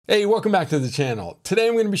Hey, welcome back to the channel. Today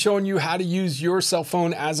I'm going to be showing you how to use your cell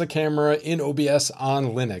phone as a camera in OBS on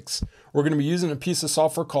Linux. We're going to be using a piece of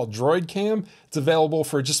software called Droid Cam. It's available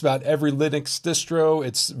for just about every Linux distro.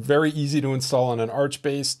 It's very easy to install on an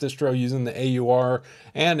Arch-based distro using the AUR,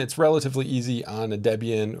 and it's relatively easy on a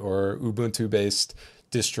Debian or Ubuntu-based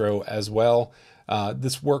distro as well.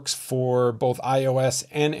 This works for both iOS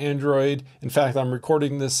and Android. In fact, I'm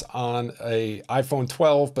recording this on an iPhone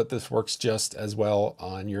 12, but this works just as well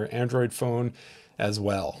on your Android phone as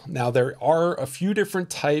well. Now, there are a few different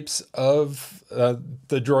types of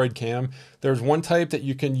the Droid Cam. There's one type that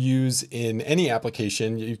you can use in any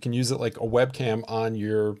application. You can use it like a webcam on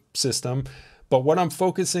your system. But what I'm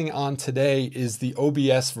focusing on today is the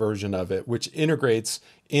OBS version of it, which integrates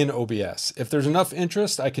in OBS. If there's enough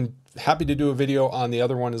interest, I can happy to do a video on the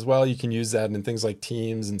other one as well. You can use that in things like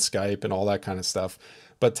Teams and Skype and all that kind of stuff.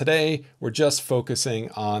 But today we're just focusing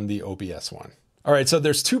on the OBS one. All right, so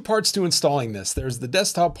there's two parts to installing this. There's the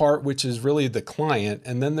desktop part, which is really the client,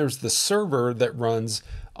 and then there's the server that runs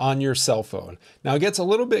on your cell phone. Now it gets a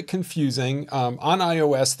little bit confusing. On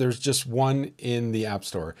iOS, there's just one in the App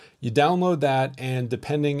Store. You download that, and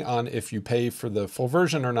depending on if you pay for the full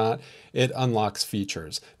version or not, it unlocks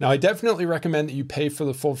features. Now I definitely recommend that you pay for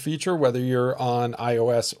the full feature, whether you're on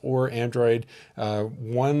iOS or Android.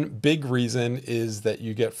 One big reason is that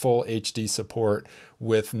you get full HD support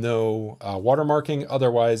with no watermarking.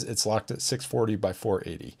 Otherwise, it's locked at 640 by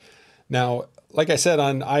 480. Now, like I said,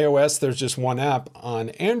 on iOS, there's just one app. On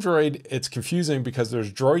Android, it's confusing because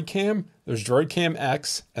there's Droidcam, there's Droidcam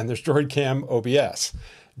X, and there's Droidcam OBS.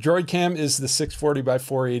 Droidcam is the 640 by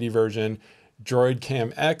 480 version.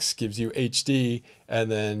 Droidcam X gives you HD,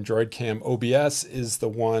 and then Droidcam OBS is the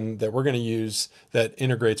one that we're going to use that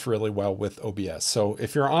integrates really well with OBS. So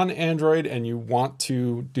if you're on Android and you want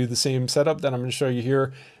to do the same setup that I'm going to show you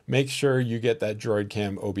here, make sure you get that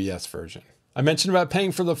Droidcam OBS version. I mentioned about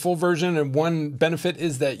paying for the full version, and one benefit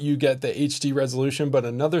is that you get the HD resolution, but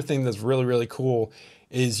another thing that's really cool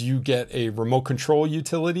is you get a remote control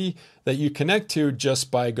utility that you connect to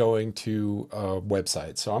just by going to a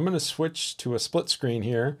website. So I'm going to switch to a split screen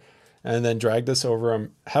here and then drag this over. I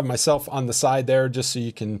have myself on the side there just so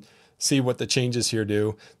you can see what the changes here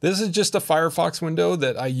do. This is just a Firefox window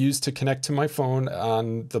that I use to connect to my phone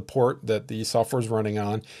on the port that the software is running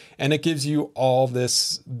on. And it gives you all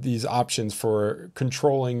these options for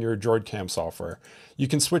controlling your Droidcam software. You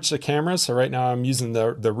can switch the camera. So right now I'm using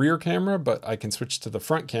the rear camera, but I can switch to the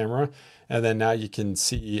front camera. And then now you can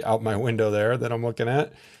see out my window there that I'm looking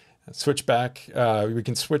at. Switch back. We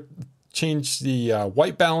can change the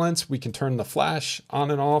white balance. We can turn the flash on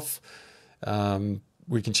and off.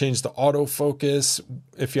 We can change the autofocus.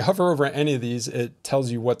 If you hover over any of these, it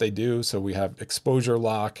tells you what they do. So we have exposure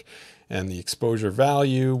lock and the exposure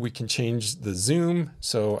value. We can change the zoom.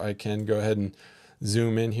 So I can go ahead and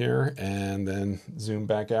zoom in here and then zoom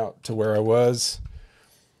back out to where I was.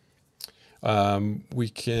 We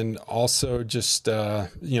can also just,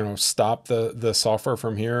 stop the software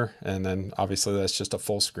from here. And then obviously that's just a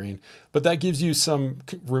full screen, but that gives you some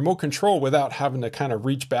remote control without having to kind of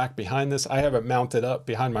reach back behind this. I have it mounted up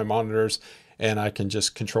behind my monitors and I can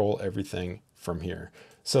just control everything from here.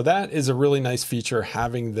 So that is a really nice feature,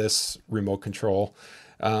 having this remote control.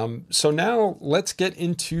 So now let's get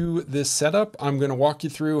into this setup. I'm going to walk you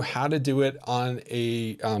through how to do it on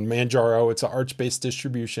Manjaro. It's an Arch-based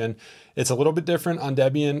distribution. It's a little bit different on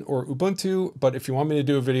Debian or Ubuntu, but if you want me to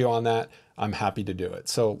do a video on that, I'm happy to do it.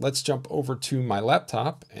 So let's jump over to my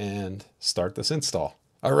laptop and start this install.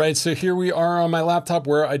 All right, so here we are on my laptop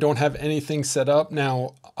where I don't have anything set up.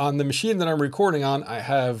 Now, on the machine that I'm recording on, I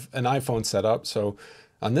have an iPhone set up. So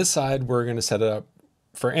on this side, we're going to set it up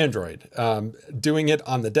for Android. Doing it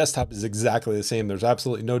on the desktop is exactly the same. There's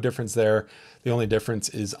absolutely no difference there. The only difference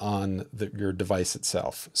is on your device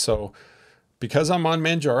itself. So because I'm on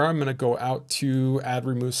Manjaro, I'm going to go out to Add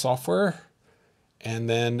Remove Software. And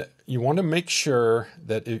then you want to make sure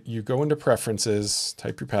that you go into Preferences,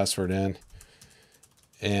 type your password in,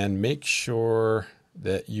 and make sure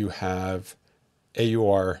that you have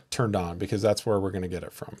AUR turned on, because that's where we're going to get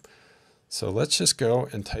it from. So let's just go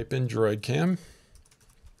and type in Droidcam.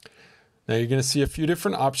 Now you're going to see a few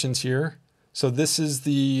different options here. So this is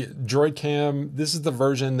the Droidcam. This is the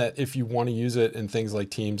version that if you want to use it in things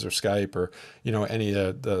like Teams or Skype or any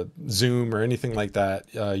of the Zoom or anything like that,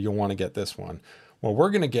 you'll want to get this one. What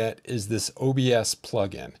we're going to get is this OBS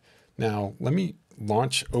plugin. Now let me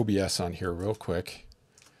launch OBS on here real quick.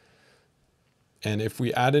 And if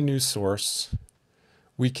we add a new source,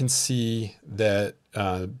 we can see that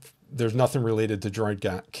there's nothing related to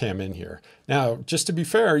Droidcam in here. Now, just to be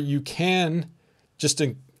fair, you can just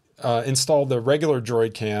install the regular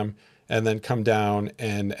Droid Cam and then come down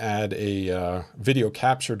and add a video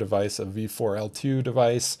capture device, a V4L2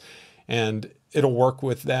 device, and it'll work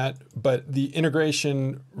with that. But the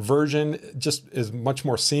integration version just is much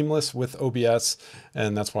more seamless with OBS,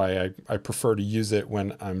 and that's why I prefer to use it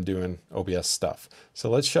when I'm doing OBS stuff. So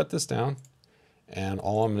let's shut this down, and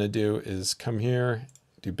all I'm going to do is come here,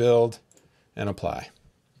 do build, and apply.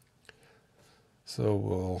 So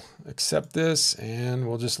we'll accept this and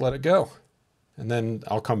we'll just let it go. And then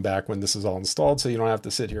I'll come back when this is all installed so you don't have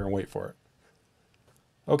to sit here and wait for it.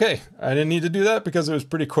 Okay, I didn't need to do that because it was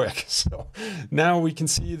pretty quick. So now we can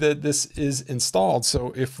see that this is installed.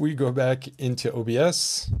 So if we go back into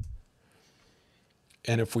OBS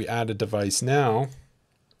and if we add a device now,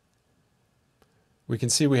 we can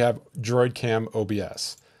see we have Droid Cam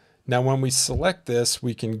OBS. Now when we select this,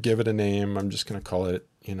 we can give it a name. I'm just going to call it,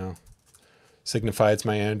 signify it's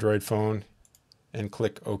my Android phone, and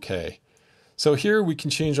click OK. So here we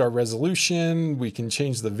can change our resolution, we can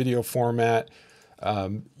change the video format.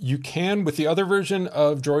 You can, with the other version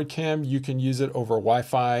of Droid Cam, you can use it over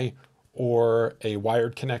Wi-Fi or a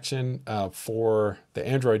wired connection for the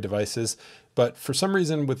Android devices. But for some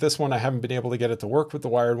reason with this one, I haven't been able to get it to work with the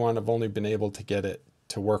wired one. I've only been able to get it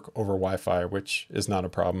to work over Wi-Fi, which is not a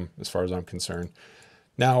problem as far as I'm concerned.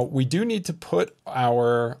 Now, we do need to put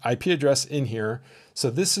our IP address in here.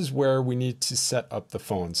 So this is where we need to set up the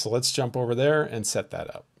phone. So let's jump over there and set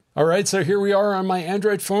that up. All right, so here we are on my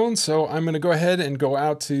Android phone. So I'm going to go ahead and go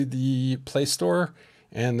out to the Play Store,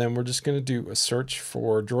 and then we're just going to do a search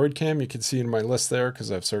for Droid Cam. You can see in my list there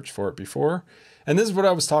because I've searched for it before. And this is what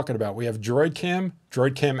I was talking about. We have Droid Cam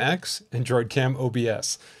X, and Droid Cam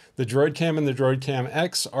OBS. The Droid Cam and the Droid Cam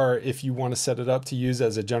X are if you want to set it up to use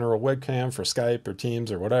as a general webcam for Skype or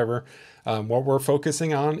Teams or whatever. What we're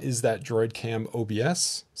focusing on is that Droid Cam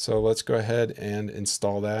OBS. So let's go ahead and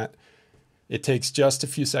install that. It takes just a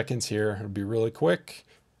few seconds here. It'll be really quick.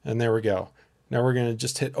 And there we go. Now we're going to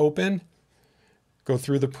just hit open. Go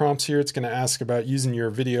through the prompts here. It's going to ask about using your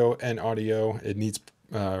video and audio. It needs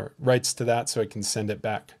rights to that so it can send it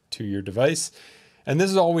back to your device. And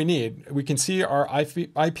this is all we need. We can see our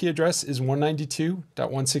IP address is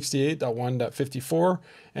 192.168.1.54,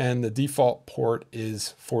 and the default port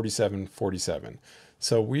is 4747.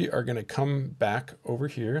 So we are going to come back over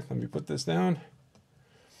here. Let me put this down.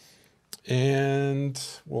 And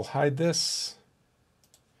we'll hide this.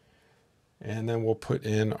 And then we'll put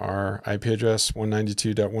in our IP address,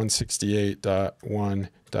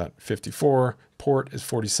 192.168.1.54. Port is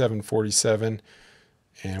 4747.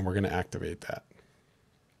 And we're going to activate that.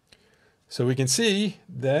 So we can see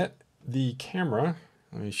that the camera,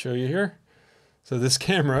 let me show you here. So this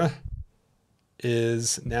camera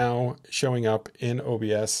is now showing up in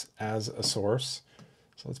OBS as a source.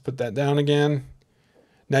 So let's put that down again.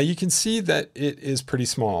 Now you can see that it is pretty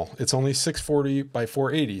small. It's only 640 by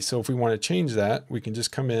 480. So if we want to change that, we can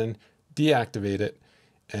just come in, deactivate it,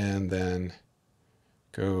 and then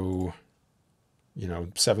go,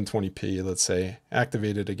 720p, let's say,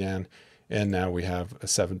 activate it again. And now we have a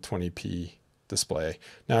 720p display.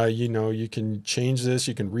 Now, you can change this,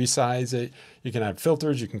 you can resize it, you can add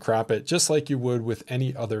filters, you can crop it, just like you would with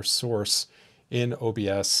any other source in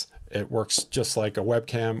OBS. It works just like a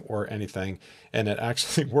webcam or anything. And it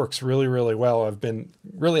actually works really, really well. I've been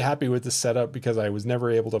really happy with this setup because I was never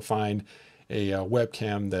able to find a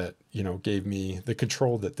webcam that, gave me the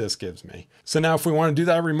control that this gives me. So now if we want to do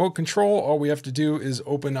that remote control, all we have to do is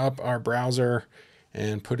open up our browser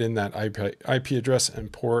and put in that IP address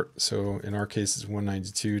and port. So in our case, it's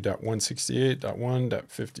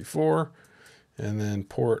 192.168.1.54, and then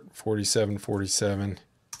port 4747.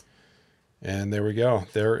 And there we go.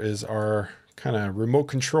 There is our kind of remote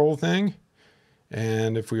control thing.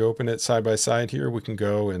 And if we open it side by side here, we can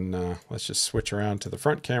go and let's just switch around to the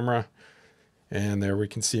front camera. And there we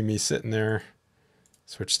can see me sitting there.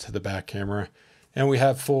 Switch to the back camera. And we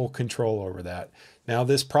have full control over that. Now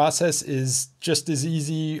this process is just as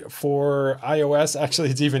easy for iOS. Actually,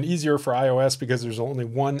 it's even easier for iOS because there's only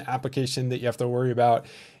one application that you have to worry about.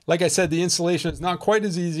 Like I said, the installation is not quite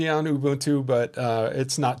as easy on Ubuntu, but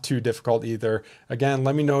it's not too difficult either. Again,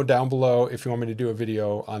 let me know down below if you want me to do a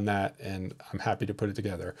video on that, and I'm happy to put it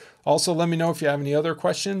together. Also, let me know if you have any other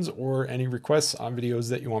questions or any requests on videos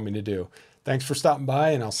that you want me to do. Thanks for stopping by,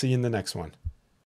 and I'll see you in the next one.